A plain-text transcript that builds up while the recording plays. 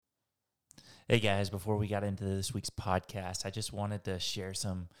Hey guys, before we got into this week's podcast, I just wanted to share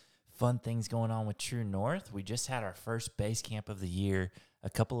some fun things going on with True North. We just had our first base camp of the year a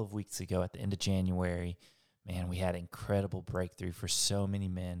couple of weeks ago at the end of January. Man, we had incredible breakthrough for so many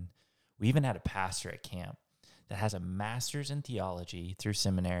men. We even had a pastor at camp that has a master's in theology through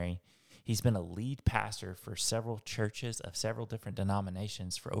seminary. He's been a lead pastor for several churches of several different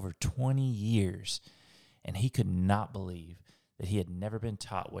denominations for over 20 years, and he could not believe that he had never been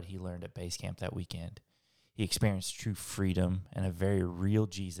taught what he learned at base camp that weekend. He experienced true freedom and a very real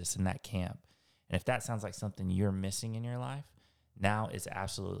Jesus in that camp. And if that sounds like something you're missing in your life, now is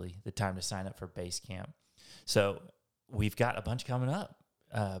absolutely the time to sign up for base camp. So we've got a bunch coming up.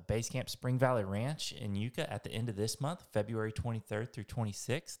 Base Camp Spring Valley Ranch in Yucca at the end of this month, February 23rd through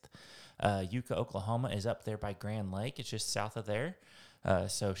 26th. Yucca, Oklahoma is up there by Grand Lake. It's just south of there,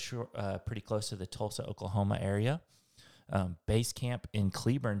 pretty close to the Tulsa, Oklahoma area. Base Camp in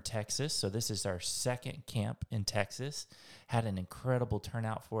Cleburne, Texas. So this is our second camp in Texas. Had an incredible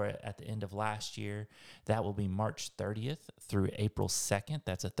turnout for it at the end of last year. That will be March 30th through April 2nd.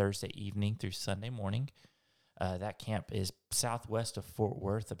 That's a Thursday evening through Sunday morning. That camp is southwest of Fort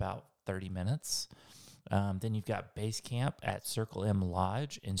Worth, about 30 minutes. Then you've got Base Camp at Circle M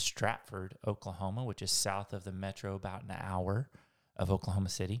Lodge in Stratford, Oklahoma, which is south of the metro, about an hour of Oklahoma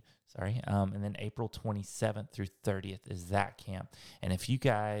City. And then April 27th through 30th is that camp. And if you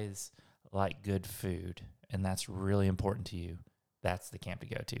guys like good food, and that's really important to you, that's the camp to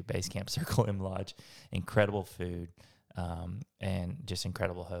go to, Base Camp Circle M Lodge. Incredible food and just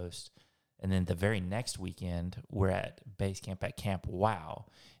incredible host. And then the very next weekend, we're at Base Camp at Camp Wow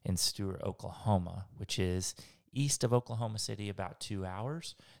in Stewart, Oklahoma, which is east of Oklahoma City, about 2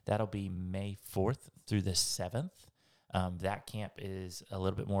 hours. That'll be May 4th through the 7th. That camp is a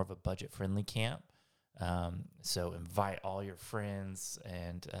little bit more of a budget-friendly camp. So invite all your friends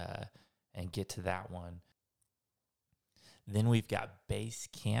and get to that one. Then we've got Base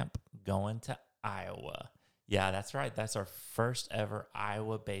Camp going to Iowa. Yeah, that's right. That's our first ever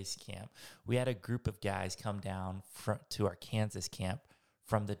Iowa base camp. We had a group of guys come down to our Kansas camp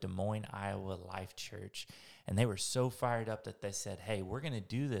from the Des Moines, Iowa Life Church, and they were so fired up that they said, hey, we're going to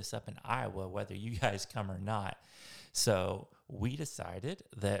do this up in Iowa, whether you guys come or not. So we decided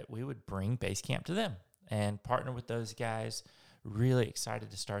that we would bring base camp to them and partner with those guys. Really excited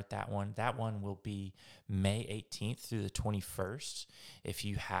to start that one. That one will be May 18th through the 21st. If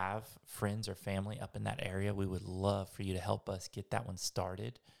you have friends or family up in that area, we would love for you to help us get that one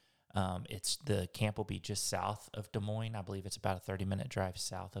started. The camp will be just south of Des Moines. I believe it's about a 30-minute drive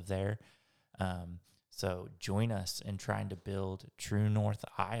south of there. So join us in trying to build True North,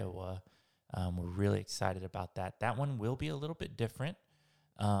 Iowa. We're really excited about that. That one will be a little bit different.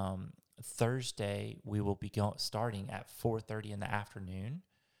 Thursday, we will be starting at 4:30 in the afternoon,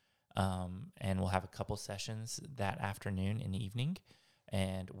 and we'll have a couple sessions that afternoon and evening,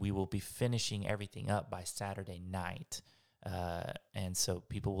 and we will be finishing everything up by Saturday night, and so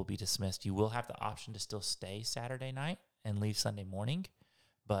people will be dismissed. You will have the option to still stay Saturday night and leave Sunday morning,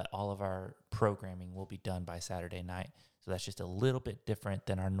 but all of our programming will be done by Saturday night, so that's just a little bit different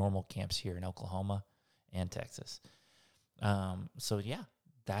than our normal camps here in Oklahoma and Texas.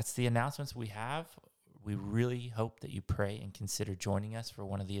 That's the announcements we have. We really hope that you pray and consider joining us for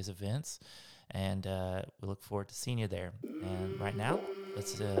one of these events, and we look forward to seeing you there. And right now,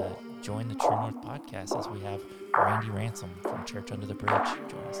 let's join the True North podcast as we have Randy Ransom from Church Under the Bridge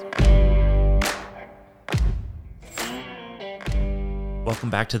join us.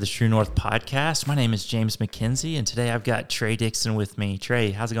 Welcome back to the True North podcast. My name is James McKenzie, and today I've got Trey Dixon with me. Trey,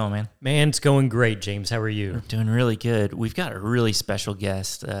 how's it going, man? Man, it's going great, James. How are you? We're doing really good. We've got a really special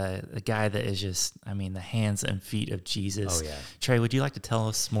guest, a guy that is just, the hands and feet of Jesus. Oh, yeah. Trey, would you like to tell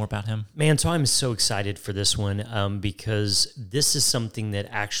us more about him? Man, so I'm so excited for this one because this is something that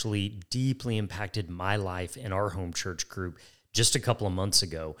actually deeply impacted my life and our home church group just a couple of months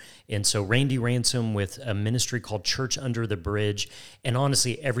ago. And so Randy Ransom with a ministry called Church Under the Bridge. And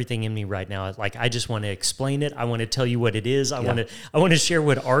honestly, everything in me right now, I just want to explain it. I want to tell you what it is. I want to share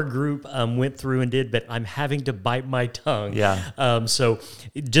what our group went through and did, but I'm having to bite my tongue. Yeah. So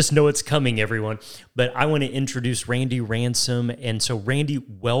just know it's coming, everyone. But I want to introduce Randy Ransom. And so Randy,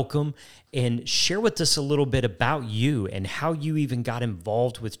 welcome, and share with us a little bit about you and how you even got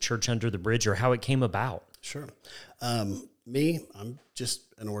involved with Church Under the Bridge or how it came about. Sure. I'm just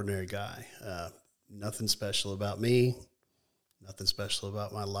an ordinary guy. Nothing special about me, nothing special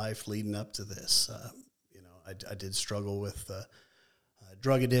about my life leading up to this. I did struggle with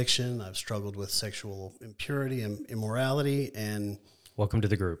drug addiction. I've struggled with sexual impurity and immorality. And welcome to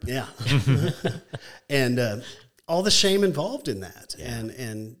the group. Yeah. And all the shame involved in that. Yeah.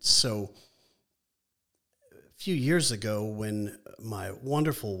 And so few years ago when my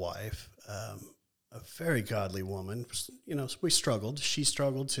wonderful wife, a very godly woman, we struggled. She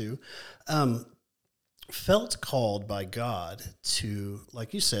struggled too. Felt called by God to,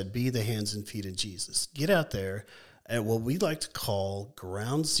 like you said, be the hands and feet of Jesus. Get out there at what we like to call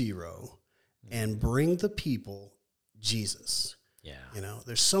ground zero and bring the people Jesus. Yeah.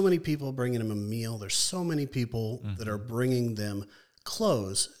 There's so many people bringing them a meal. There's so many people that are bringing them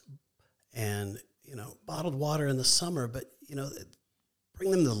clothes and, bottled water in the summer, but,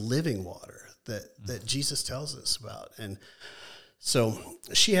 bring them the living water that Jesus tells us about. And so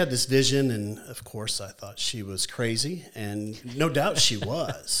she had this vision, and of course I thought she was crazy, and no doubt she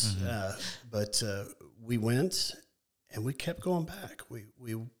was. But we went, and we kept going back. We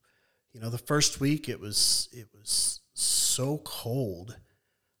the first week it was so cold.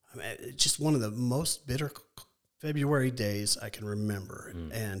 I mean, just one of the most bitter February days I can remember.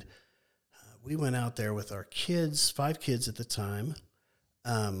 And we went out there with our kids, 5 kids at the time,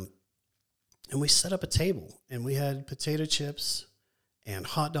 and we set up a table, and we had potato chips and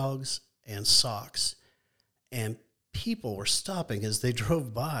hot dogs and socks, and people were stopping as they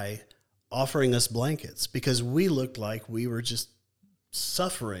drove by, offering us blankets because we looked like we were just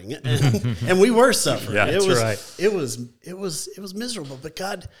suffering, and we were suffering. Yeah, it that's was right. it was miserable, but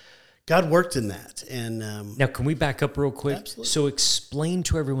God worked in that. And Now, can we back up real quick? Absolutely. So explain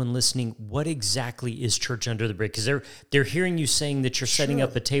to everyone listening, what exactly is Church Under the Bridge? Because they're hearing you saying that you're setting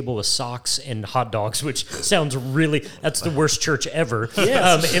up a table with socks and hot dogs, which sounds that's the worst church ever.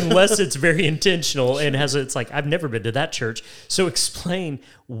 Yes. Unless it's very intentional and it's like, I've never been to that church. So explain,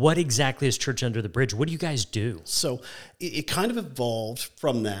 what exactly is Church Under the Bridge? What do you guys do? So it kind of evolved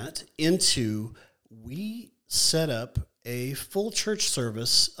from that into, we set up a full church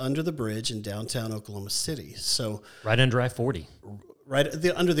service under the bridge in downtown Oklahoma City. So Right under I-40. right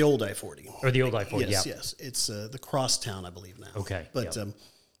under the old I-40. Or the old I-40, Yes, yeah. yes. It's the crosstown, I believe now. Okay, But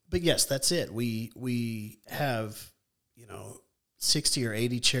but yes, that's it. We have 60 or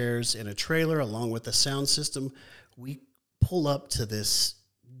 80 chairs in a trailer along with the sound system. We pull up to this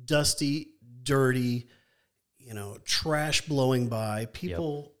dusty, dirty, trash blowing by,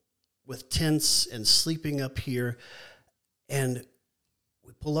 people with tents and sleeping up here. And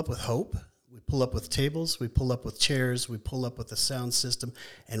we pull up with hope. We pull up with tables. We pull up with chairs. We pull up with a sound system.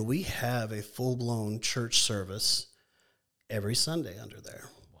 And we have a full-blown church service every Sunday under there.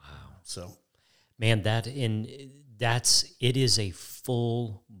 Wow. So, Man, it is a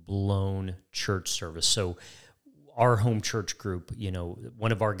full-blown church service. So our home church group,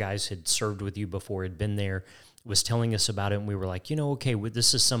 one of our guys had served with you before, had been there, was telling us about it, and we were like, okay,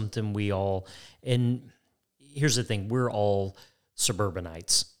 this is something we all, and here's the thing, we're all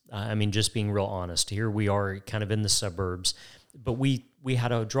suburbanites. Just being real honest, here we are kind of in the suburbs, but we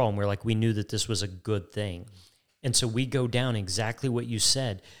had a draw, and we knew that this was a good thing. And so we go down exactly what you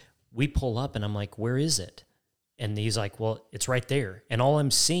said. We pull up, and I'm like, where is it? And he's like, well, it's right there. And all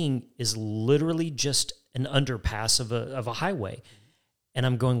I'm seeing is literally just an underpass of a highway. And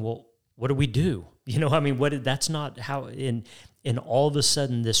I'm going, well, what do we do? That's not how, and all of a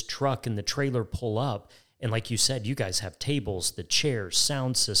sudden this truck and the trailer pull up. And like you said, you guys have tables, the chairs,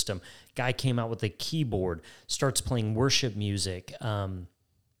 sound system. Guy came out with a keyboard, starts playing worship music.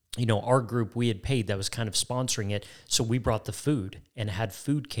 Our group, we had paid, that was kind of sponsoring it. So we brought the food and had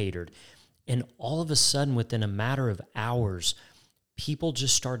food catered. And all of a sudden, within a matter of hours, people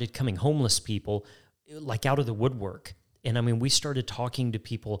just started coming, homeless people, like out of the woodwork. And we started talking to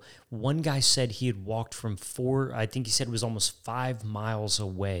people. One guy said he had walked from I think he said it was almost 5 miles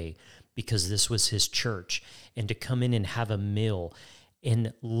away, because this was his church, and to come in and have a meal.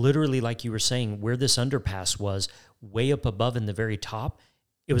 And literally, like you were saying, where this underpass was, way up above in the very top,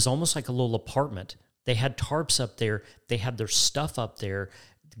 it was almost like a little apartment. They had tarps up there. They had their stuff up there.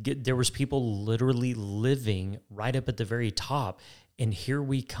 There was people literally living right up at the very top. And here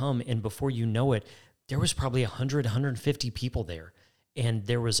we come, and before you know it, there was probably 100, 150 people there. And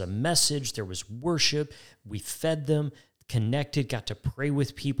there was a message, there was worship, we fed them, connected, got to pray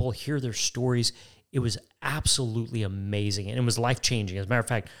with people, hear their stories. It was absolutely amazing, and it was life-changing. As a matter of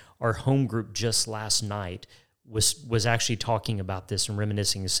fact, our home group just last night was actually talking about this and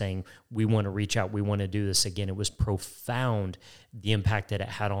reminiscing and saying, we want to reach out, we want to do this again. It was profound, the impact that it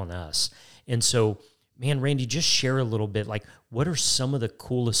had on us. And so, man, Randy, just share a little bit, like, what are some of the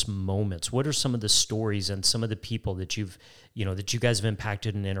coolest moments? What are some of the stories and some of the people that you guys have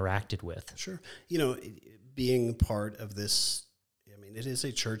impacted and interacted with? sure. Being part of this, it is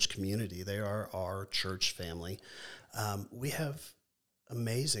a church community. They are our church family. We have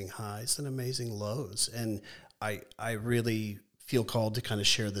amazing highs and amazing lows. And I really feel called to kind of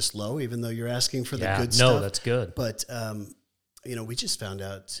share this low, even though you're asking for the good No, stuff. that's good. But, we just found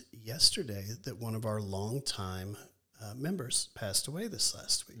out yesterday that one of our longtime members passed away this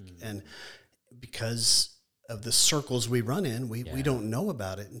last week. And because of the circles we run in, we don't know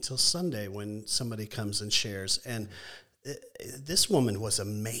about it until Sunday when somebody comes and shares. And this woman was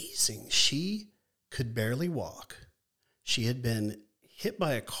amazing. She could barely walk. She had been hit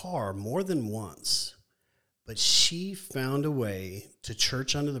by a car more than once, but she found a way to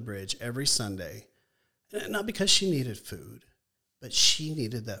church under the bridge every Sunday, not because she needed food, but she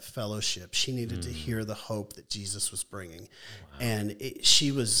needed that fellowship. She needed to hear the hope that Jesus was bringing. Wow. And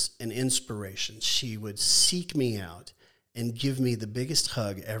she was an inspiration. She would seek me out and give me the biggest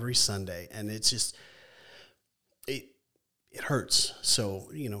hug every Sunday. And it's just, it hurts. So,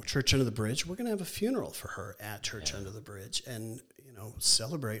 Church Under the Bridge, we're going to have a funeral for her at Church Under the Bridge and,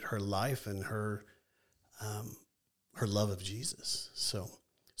 celebrate her life and her love of Jesus. So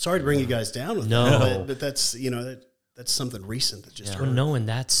sorry to bring you guys down with that, but that's, that's something recent that just hurt. No, and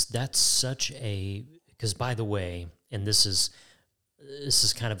that's such a, because by the way, and this is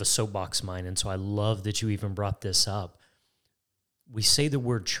kind of a soapbox mine, and so I love that you even brought this up. We say the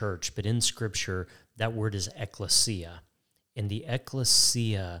word church, but in Scripture, that word is ecclesia. And the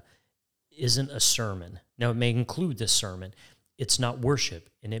ecclesia isn't a sermon. Now, it may include the sermon. It's not worship,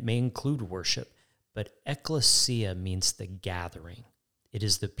 and it may include worship. But ecclesia means the gathering. It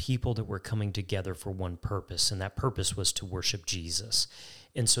is the people that were coming together for one purpose, and that purpose was to worship Jesus.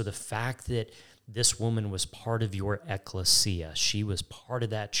 And so the fact that this woman was part of your ecclesia, she was part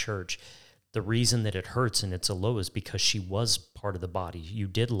of that church, the reason that it hurts and it's a low is because she was part of the body. You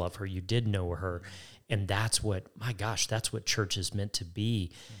did love her. You did know her. And that's what, my gosh, that's what church is meant to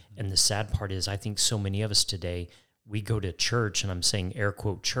be. And the sad part is I think so many of us today, we go to church, and I'm saying air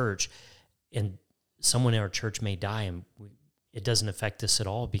quote church, and someone in our church may die, and it doesn't affect us at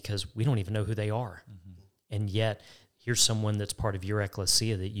all because we don't even know who they are. And yet, here's someone that's part of your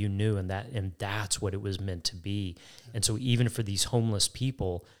ecclesia that you knew, and that's what it was meant to be. And so even for these homeless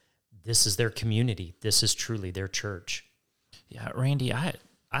people, this is their community. This is truly their church. Yeah, Randy,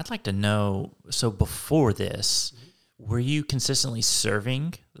 I'd like to know, so before this, were you consistently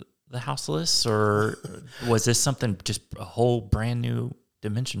serving the houseless, or was this something just a whole brand new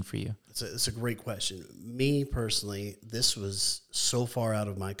dimension for you? It's a great question. Me personally, this was so far out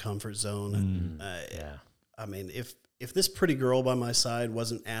of my comfort zone. I mean, if this pretty girl by my side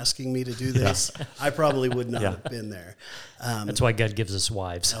wasn't asking me to do this, I probably would not have been there. That's why God gives us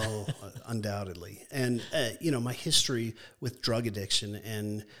wives. Oh, undoubtedly. And, my history with drug addiction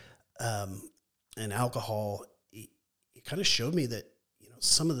and alcohol, it kind of showed me that,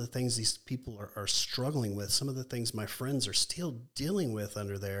 some of the things these people are struggling with, some of the things my friends are still dealing with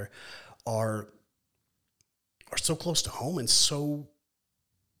under there are so close to home and so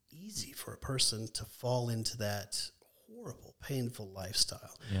easy for a person to fall into that horrible, painful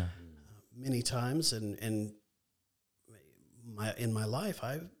lifestyle. Yeah. Many times, and in my life,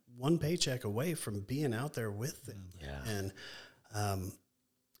 I'm one paycheck away from being out there with them. Yeah. And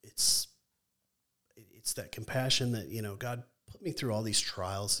it's that compassion that, God put me through all these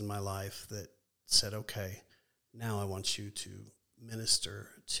trials in my life that said, okay, now I want you to minister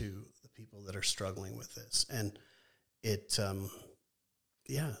to the people that are struggling with this. And it,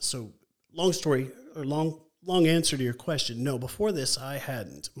 so long story, or long answer to your question. No, before this, I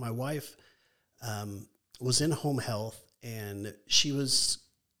hadn't. My wife was in home health, and she was,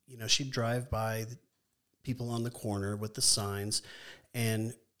 she'd drive by the people on the corner with the signs,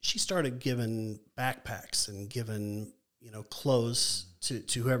 and she started giving backpacks and giving clothes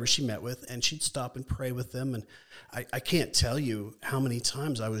to whoever she met with, and she'd stop and pray with them. And I can't tell you how many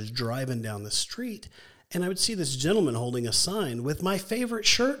times I was driving down the street and I would see this gentleman holding a sign with my favorite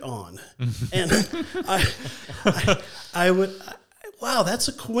shirt on. And I would, wow, that's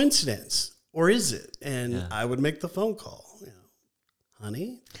a coincidence, or is it? And I would make the phone call,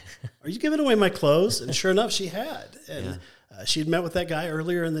 honey, are you giving away my clothes? And sure enough, she had. And she'd met with that guy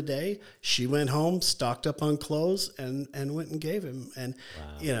earlier in the day. She went home, stocked up on clothes, and went and gave him. And,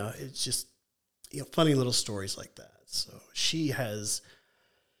 it's just, funny little stories like that. So she has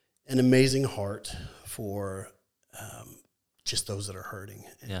an amazing heart for just those that are hurting.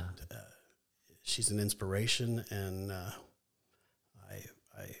 And, she's an inspiration, and I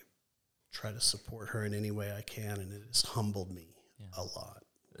try to support her in any way I can, and it has humbled me a lot.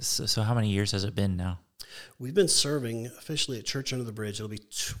 So how many years has it been now? We've been serving officially at Church Under the Bridge. It'll be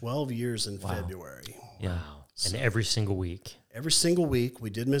 12 years in February. Yeah. So and every single week. Every single week. We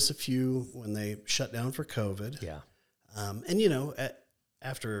did miss a few when they shut down for COVID. Yeah. And,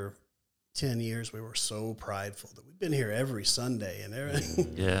 after 10 years, we were so prideful that we've been here every Sunday and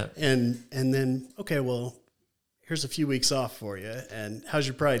everything. Yeah. and then, okay, well, here's a few weeks off for you. And how's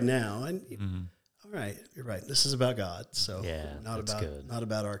your pride now? And all right, you're right. This is about God. So not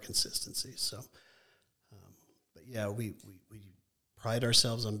about our consistency. So, but yeah, we pride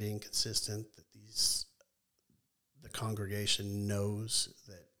ourselves on being consistent, that the congregation knows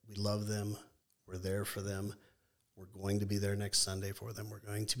that we love them. We're there for them. We're going to be there next Sunday for them. We're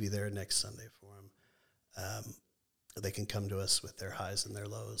going to be there next Sunday for them. They can come to us with their highs and their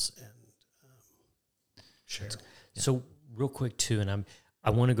lows and share. Yeah. So real quick too, and I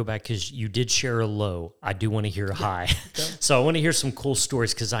want to go back because you did share a low. I do want to hear a high. Okay. So I want to hear some cool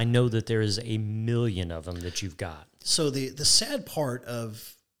stories because I know that there is a million of them that you've got. So the sad part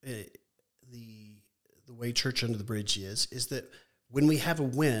of the way Church Under the Bridge is that when we have a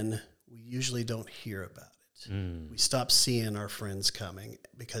win, we usually don't hear about it. We stop seeing our friends coming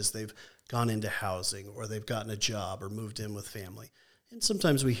because they've gone into housing or they've gotten a job or moved in with family. And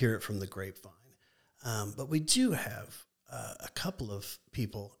sometimes we hear it from the grapevine. But we do have a couple of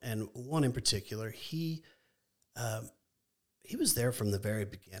people, and one in particular, he was there from the very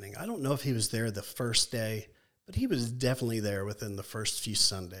beginning. I don't know if he was there the first day, but he was definitely there within the first few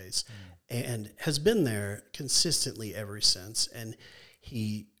Sundays and has been there consistently ever since. And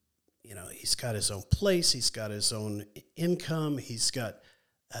he's got his own place. He's got his own income. He's got,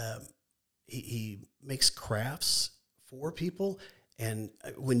 he makes crafts for people. And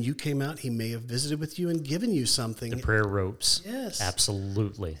when you came out, he may have visited with you and given you something. The prayer ropes. Yes.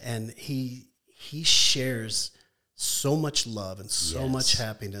 Absolutely. And he shares so much love and so much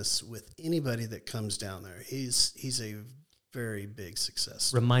happiness with anybody that comes down there. He's a very big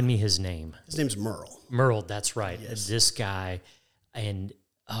success. Remind me his name. His name's Merle. Merle, that's right. Yes. This guy, and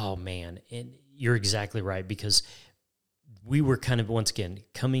oh man, and you're exactly right, because we were kind of, once again,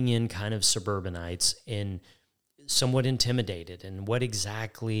 coming in kind of suburbanites and somewhat intimidated. And what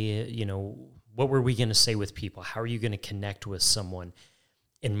exactly, what were we going to say with people? How are you going to connect with someone?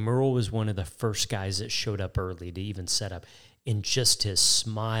 And Merle was one of the first guys that showed up early to even set up. And just his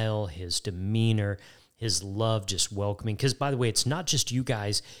smile, his demeanor, his love, just welcoming. Because, by the way, it's not just you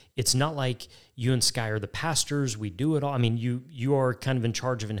guys. It's not like you and Sky are the pastors. We do it all. I mean, you are kind of in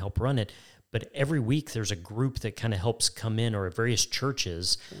charge of and help run it. But every week there's a group that kind of helps come in, or various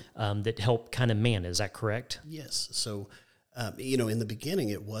churches that help kind of man. Is that correct? Yes. So, in the beginning,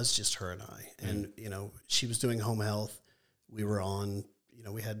 it was just her and I. And, she was doing home health. We were on,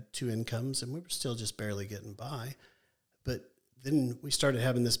 we had 2 incomes, and we were still just barely getting by. But then we started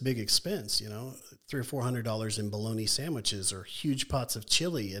having this big expense, $300 or $400 in bologna sandwiches or huge pots of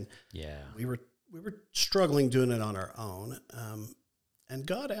chili. And we were struggling doing it on our own. And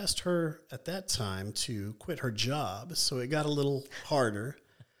God asked her at that time to quit her job, so it got a little harder.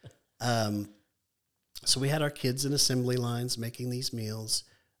 So we had our kids in assembly lines making these meals.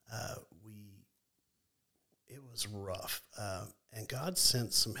 It was rough, and God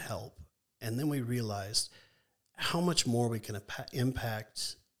sent some help. And then we realized how much more we can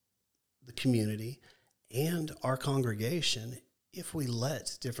impact the community and our congregation if we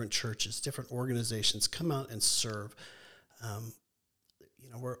let different churches, different organizations come out and serve.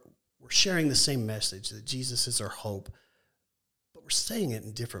 We're sharing the same message that Jesus is our hope, but we're saying it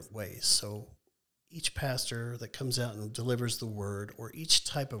in different ways. So each pastor that comes out and delivers the word, or each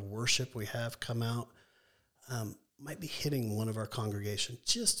type of worship we have come out, might be hitting one of our congregation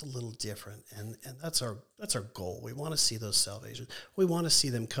just a little different, and that's our goal. We want to see those salvations. We want to see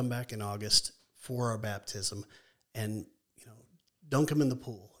them come back in August for our baptism, and dunk them in the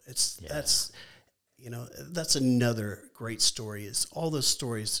pool. That's another great story, is all those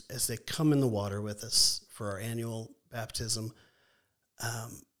stories as they come in the water with us for our annual baptism.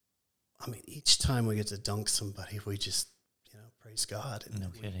 Each time we get to dunk somebody, we just, praise God. And no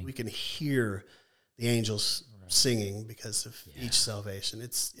kidding. We can hear the angels singing because of each salvation.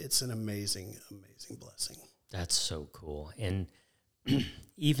 It's an amazing, amazing blessing. That's so cool. And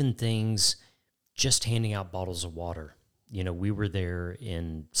even things, just handing out bottles of water. We were there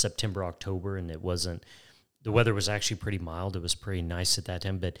in September, October, and the weather was actually pretty mild. It was pretty nice at that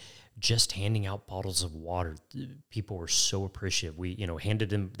time, but just handing out bottles of water, people were so appreciative. We, handed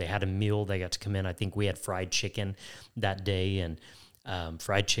them, they had a meal, they got to come in. I think we had fried chicken that day, and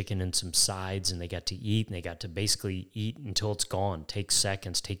fried chicken and some sides, and they got to eat, and they got to basically eat until it's gone. Take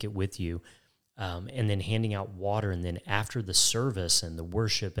seconds, take it with you. And then handing out water, and then after the service and the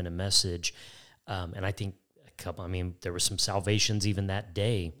worship and a message, and I think there were some salvations even that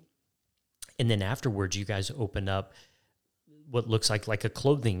day. And then afterwards, you guys open up what looks like a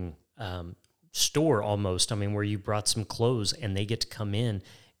clothing store almost. Where you brought some clothes, and they get to come in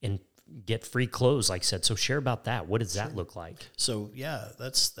and get free clothes, like I said. So share about that. What does that look like? So yeah,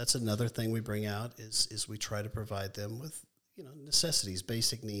 that's another thing we bring out is we try to provide them with, necessities,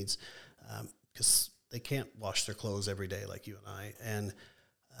 basic needs, because they can't wash their clothes every day like you and I, and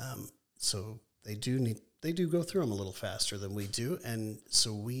so they do go through them a little faster than we do, and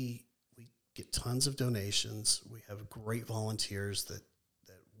so we get tons of donations. We have great volunteers that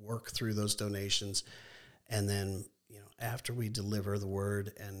work through those donations, and then after we deliver the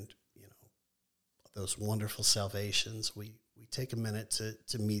word and those wonderful salvations, we take a minute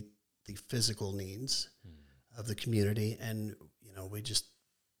to meet the physical needs of the community, and we just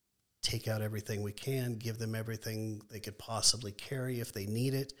take out everything we can, give them everything they could possibly carry if they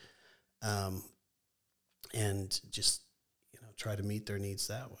need it, and just try to meet their needs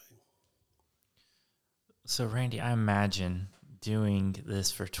that way. So Randy, I imagine doing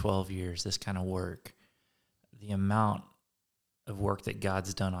this for 12 years, this kind of work, the amount of work that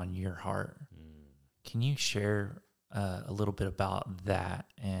God's done on your heart. Can you share a little bit about that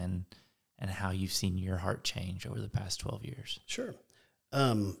and how you've seen your heart change over the past 12 years? Sure.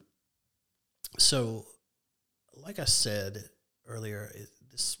 So like I said earlier,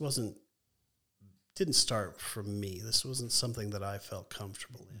 this didn't start from me. This wasn't something that I felt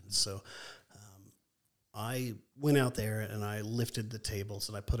comfortable in. So I went out there and I lifted the tables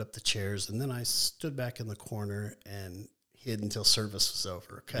and I put up the chairs, and then I stood back in the corner and hid until service was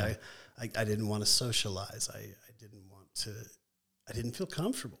over. Okay. Yeah. I didn't want to socialize. I didn't feel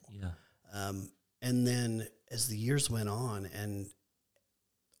comfortable. Yeah. And then as the years went on, and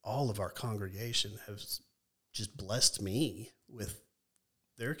all of our congregation has just blessed me with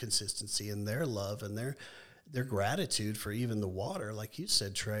their consistency and their love and their gratitude for even the water, like you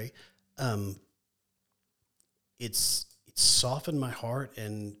said, Trey. It's softened my heart,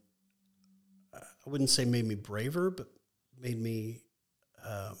 and I wouldn't say made me braver, but made me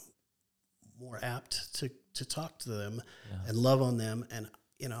more apt to talk to them and love on them. And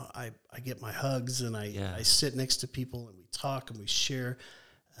I get my hugs, and I sit next to people, and we talk and we share.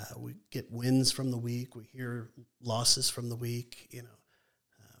 We get wins from the week. We hear losses from the week.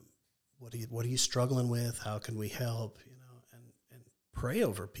 What are you struggling with? How can we help? And pray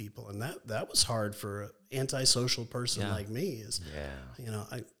over people. And that was hard for an antisocial person like me.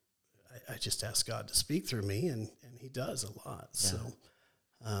 I just ask God to speak through me, and He does a lot. Yeah. So,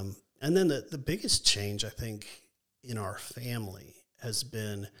 and then the biggest change I think in our family has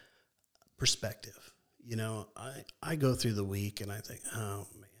been perspective. I go through the week and I think, oh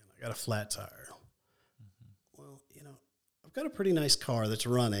man, I got a flat tire. Mm-hmm. Well, I've got a pretty nice car that's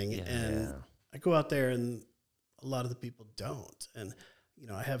running, and I go out there and a lot of the people don't. And,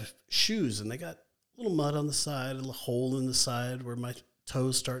 I have shoes and they got a little mud on the side, a little hole in the side where my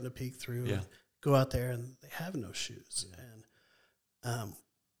toes starting to peek through. Yeah. And go out there and they have no shoes. Yeah. And,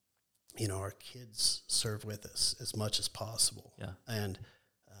 our kids serve with us as much as possible. Yeah. And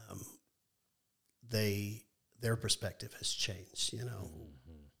their perspective has changed.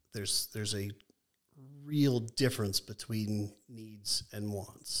 There's a real difference between needs and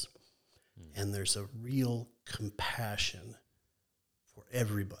wants. And there's a real compassion for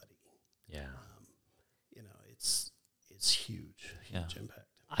everybody. Yeah. It's huge impact.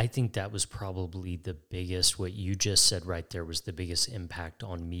 I think that was probably the biggest, what you just said right there was the biggest impact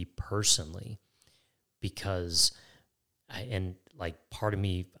on me personally, because part of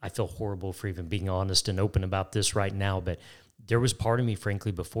me, I feel horrible for even being honest and open about this right now, but there was part of me,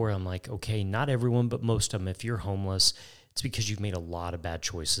 frankly, before I'm like, okay, not everyone, but most of them, if you're homeless, it's because you've made a lot of bad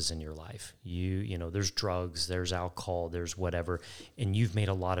choices in your life. There's drugs, there's alcohol, there's whatever, and you've made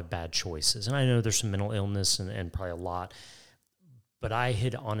a lot of bad choices. And I know there's some mental illness and probably a lot, but I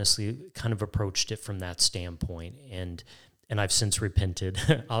had honestly kind of approached it from that standpoint, and I've since repented.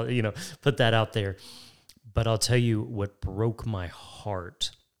 I'll, put that out there. But I'll tell you what broke my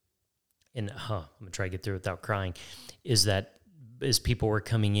heart, and I'm going to try to get through it without crying, is that as people were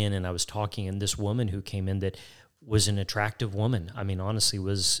coming in and I was talking, and this woman who came in that was an attractive woman. I mean, honestly,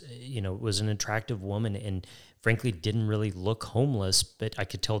 was an attractive woman, and frankly didn't really look homeless, but I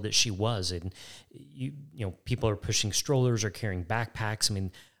could tell that she was. And people are pushing strollers or carrying backpacks. I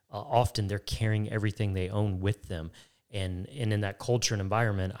mean, often they're carrying everything they own with them. And in that culture and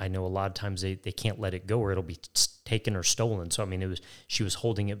environment, I know a lot of times they can't let it go, or it'll be taken or stolen. So, I mean, she was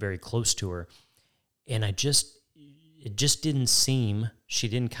holding it very close to her. And it just didn't seem, she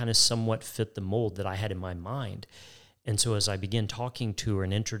didn't kind of somewhat fit the mold that I had in my mind. And so as I began talking to her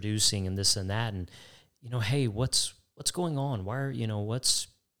and introducing and this and that, and, hey, what's going on? Why are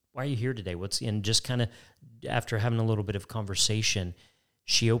you here today? And just kind of after having a little bit of conversation,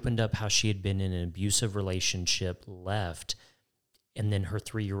 she opened up how she had been in an abusive relationship, left, And then her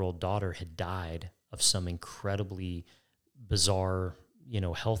 3-year-old daughter had died of some incredibly bizarre,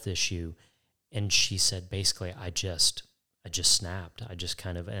 health issue. And she said, basically, I just snapped. I just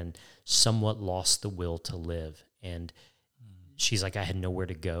kind of, and somewhat lost the will to live. And she's like, I had nowhere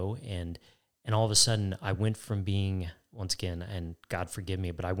to go. And all of a sudden I went from being, once again, and God forgive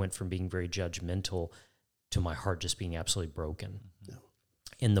me, but I went from being very judgmental to my heart just being absolutely broken. Yeah.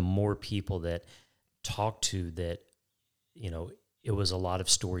 And the more people that talked to that, it was a lot of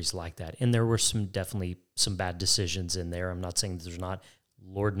stories like that. And there were definitely some bad decisions in there. I'm not saying that there's not.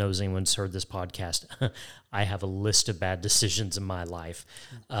 Lord knows anyone's heard this podcast. I have a list of bad decisions in my life.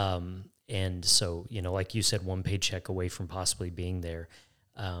 And so, like you said, one paycheck away from possibly being there.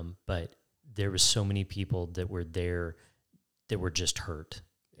 But there was so many people that were there that were just hurt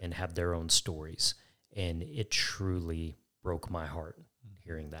and have their own stories. And it truly broke my heart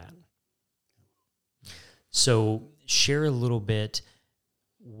hearing that. So share a little bit.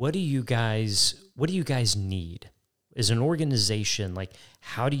 What do you guys need as an organization? Like,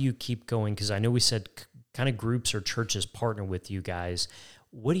 how do you keep going? Because I know we said kind of groups or churches partner with you guys.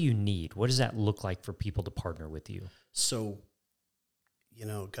 What do you need? What does that look like for people to partner with you? So,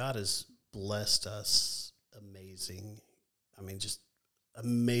 God has blessed us just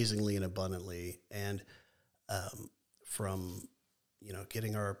amazingly and abundantly. And from,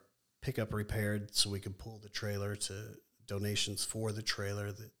 getting our pickup repaired so we could pull the trailer, to donations for the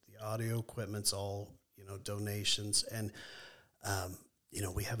trailer, the audio equipment's all, donations. And,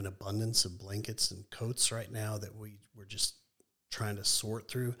 we have an abundance of blankets and coats right now that we're just trying to sort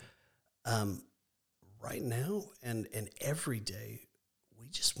through. Right now and every day, we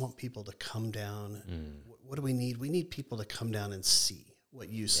just want people to come down. What do we need? We need people to come down and see what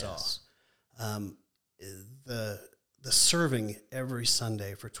you saw. The serving every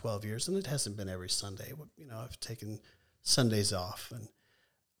Sunday for 12 years, and it hasn't been every Sunday. I've taken Sundays off,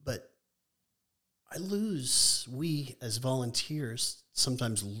 but we as volunteers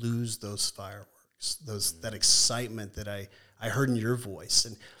sometimes lose those fireworks, that excitement that I heard in your voice.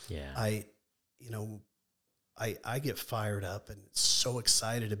 And I get fired up and so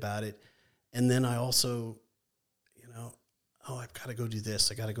excited about it. And then I also, I've got to go do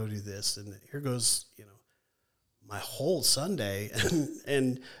this. I got to go do this. And here goes, my whole Sunday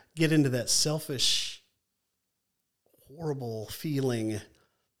and get into that selfish, horrible feeling,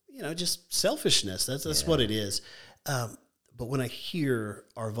 just selfishness. That's what it is. But when I hear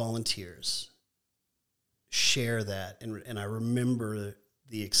our volunteers share that, and I remember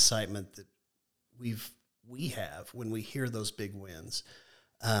the excitement that we have when we hear those big wins,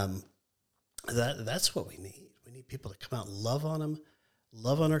 that's what we need. We need people to come out and love on them,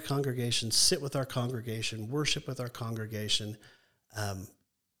 love on our congregation, sit with our congregation, worship with our congregation,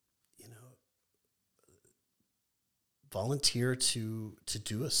 volunteer to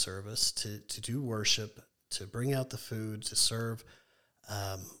do a service, to do worship, to bring out the food, to serve.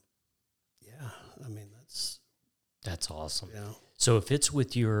 That's awesome. Yeah. So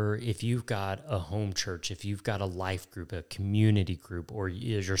if you've got a home church, if you've got a life group, a community group, or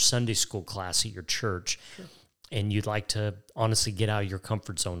your Sunday school class at your church, sure, and you'd like to honestly get out of your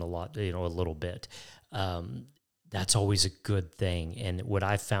comfort zone a little bit, that's always a good thing. And what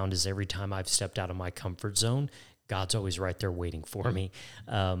I've found is every time I've stepped out of my comfort zone, God's always right there waiting for me.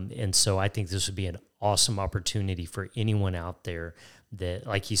 And so I think this would be an awesome opportunity for anyone out there that,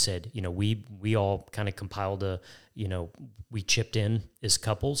 like he said, we all kind of compiled we chipped in as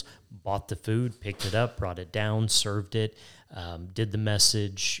couples, bought the food, picked it up, brought it down, served it, did the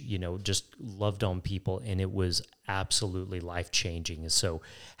message, just loved on people, and it was absolutely life-changing. And so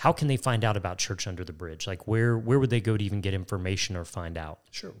how can they find out about Church Under the Bridge? Like where would they go to even get information or find out?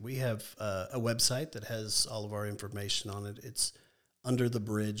 Sure. We have a website that has all of our information on it. It's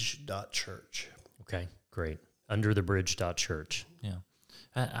underthebridge.church. Okay, great. Underthebridge.church. Yeah.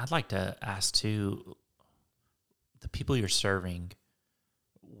 I'd like to ask, too, the people you're serving,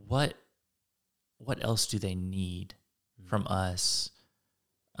 what else do they need from us,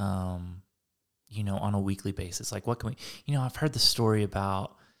 on a weekly basis? Like, what can we, I've heard the story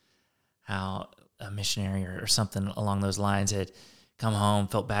about how a missionary or something along those lines had come home,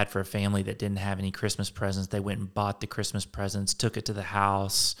 felt bad for a family that didn't have any Christmas presents. They went and bought the Christmas presents, took it to the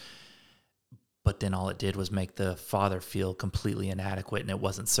house, but then all it did was make the father feel completely inadequate, and it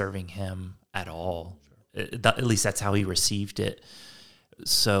wasn't serving him at all. Sure. At least that's how he received it.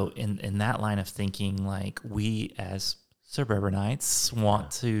 So in that line of thinking, like, we as suburbanites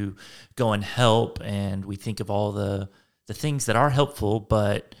want to go and help, and we think of all the things that are helpful,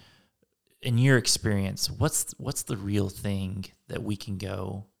 but in your experience, what's the real thing that we can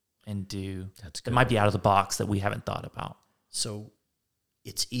go and do that might be out of the box that we haven't thought about? So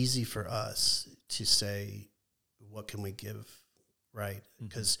it's easy for us to say, what can we give, right?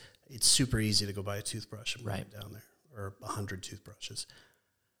 Because it's super easy to go buy a toothbrush and bring it down there, or 100 toothbrushes.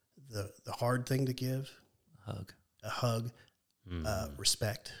 The hard thing to give, a hug,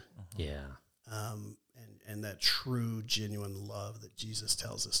 respect. Yeah. And that true, genuine love that Jesus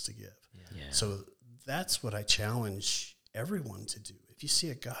tells us to give. Yeah. So that's what I challenge everyone to do. If you see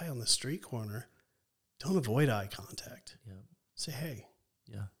a guy on the street corner, don't avoid eye contact. Yeah. Say, hey,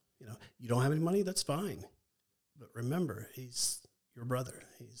 Yeah. you don't have any money, that's fine. But remember, he's your brother.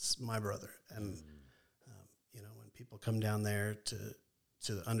 He's my brother. And, when people come down there to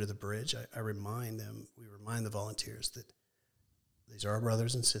under the bridge, we remind the volunteers that these are our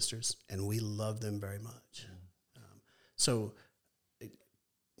brothers and sisters, and we love them very much. So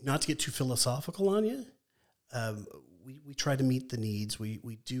not to get too philosophical on you, we try to meet the needs.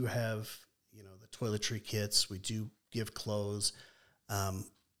 We do have, the toiletry kits. We do give clothes.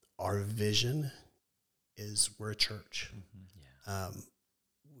 Our vision is we're a church.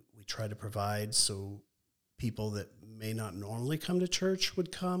 We try to provide so people that may not normally come to church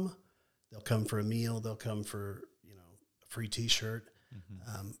would come. They'll come for a meal. They'll come for, a free T-shirt.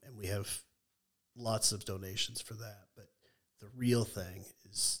 And we have lots of donations for that. But the real thing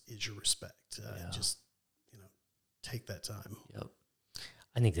is your respect. Just, take that time. Yep.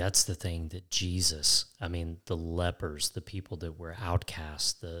 I think that's the thing that Jesus, the lepers, the people that were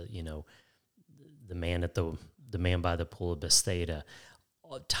outcasts, the man by the pool of Bethesda,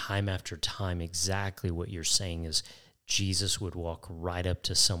 time after time, exactly what you're saying is Jesus would walk right up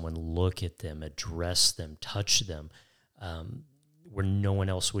to someone, look at them, address them, touch them, where no one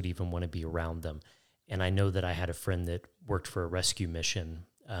else would even want to be around them. And I know that I had a friend that worked for a rescue mission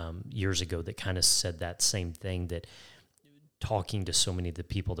years ago that kind of said that same thing, that talking to so many of the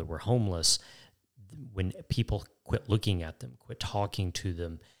people that were homeless, when people quit looking at them, quit talking to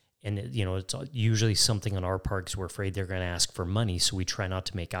them, and it's usually something on our part because we're afraid they're going to ask for money, so we try not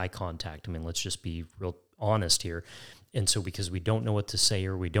to make eye contact. Let's just be real honest here. And so because we don't know what to say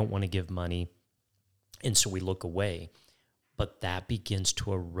or we don't want to give money, and so we look away. But that begins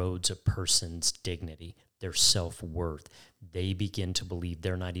to erode a person's dignity, their self-worth. They begin to believe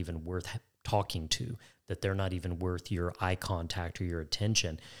they're not even worth talking to, that they're not even worth your eye contact or your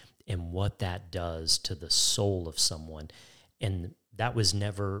attention, and what that does to the soul of someone. And that was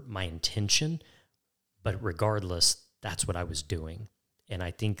never my intention, but regardless, that's what I was doing. And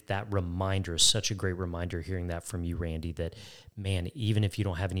I think that reminder is such a great reminder, hearing that from you, Randy, that, man, even if you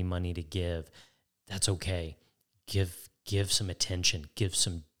don't have any money to give, that's okay. Give some attention, give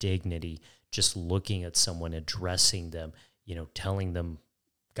some dignity, just looking at someone, addressing them, telling them,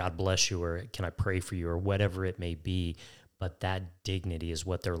 God bless you, or can I pray for you, or whatever it may be. But that dignity is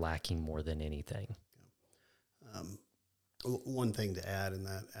what they're lacking more than anything. One thing to add in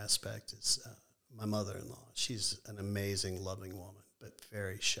that aspect is my mother-in-law. She's an amazing, loving woman, but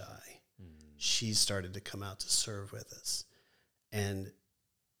very shy. She started to come out to serve with us. And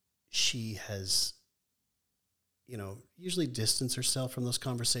she has, usually distanced herself from those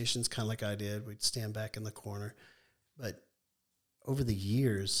conversations, kind of like I did. We'd stand back in the corner. But over the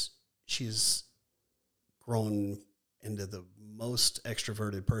years, she's grown into the most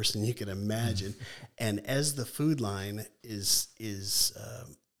extroverted person you can imagine. And as the food line is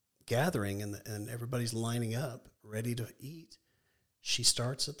gathering and everybody's lining up, ready to eat, she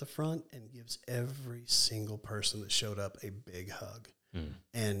starts at the front and gives every single person that showed up a big hug.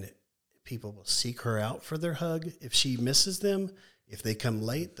 And people will seek her out for their hug. If she misses them, if they come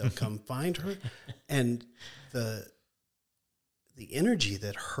late, they'll come find her. And the energy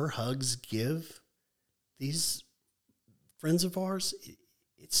that her hugs give these friends of ours,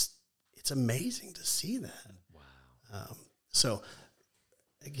 it's amazing to see that. Wow. So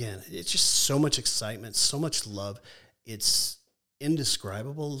again, it's just so much excitement, so much love. It's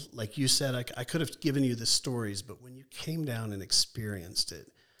indescribable. Like you said, I could have given you the stories, but when you came down and experienced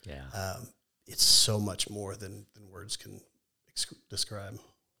it, it's so much more than words can describe.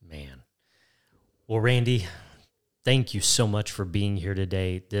 Man. Well, Randy, thank you so much for being here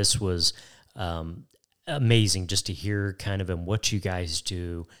today. This was amazing just to hear kind of what you guys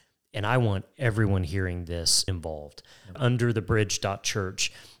do. And I want everyone hearing this involved.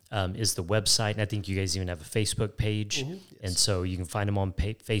 Underthebridge.church is the website. And I think you guys even have a Facebook page. Yes. And so you can find them on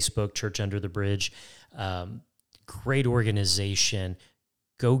Facebook, Church Under the Bridge. Great organization.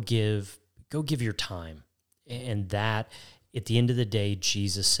 Go give your time. And that, at the end of the day,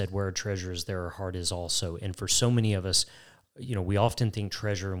 Jesus said, where our treasure is, there our heart is also. And for so many of us, we often think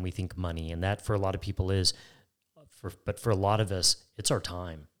treasure and we think money. And that for a lot of people is, but for a lot of us, it's our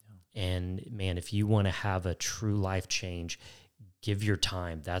time. And man, if you want to have a true life change, Give your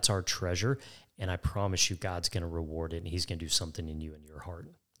time. That's our treasure. And I promise you, God's going to reward it, and he's going to do something in you and your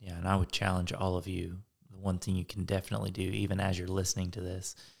heart. Yeah, and I would challenge all of you. The one thing you can definitely do, even as you're listening to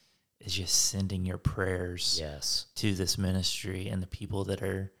this, is just sending your prayers to this ministry and the people that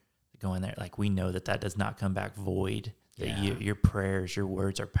are going there. Like, we know that does not come back void, that your prayers, your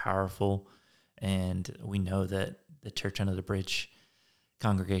words are powerful. And we know that the Church Under the Bridge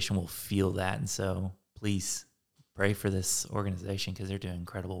congregation will feel that. And so please pray for this organization because they're doing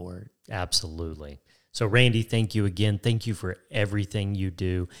incredible work. Absolutely. So, Randy, thank you again. Thank you for everything you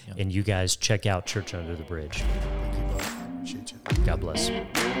do. Yep. And you guys check out Church Under the Bridge. Thank you both. I appreciate you. God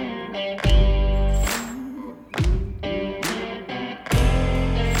bless.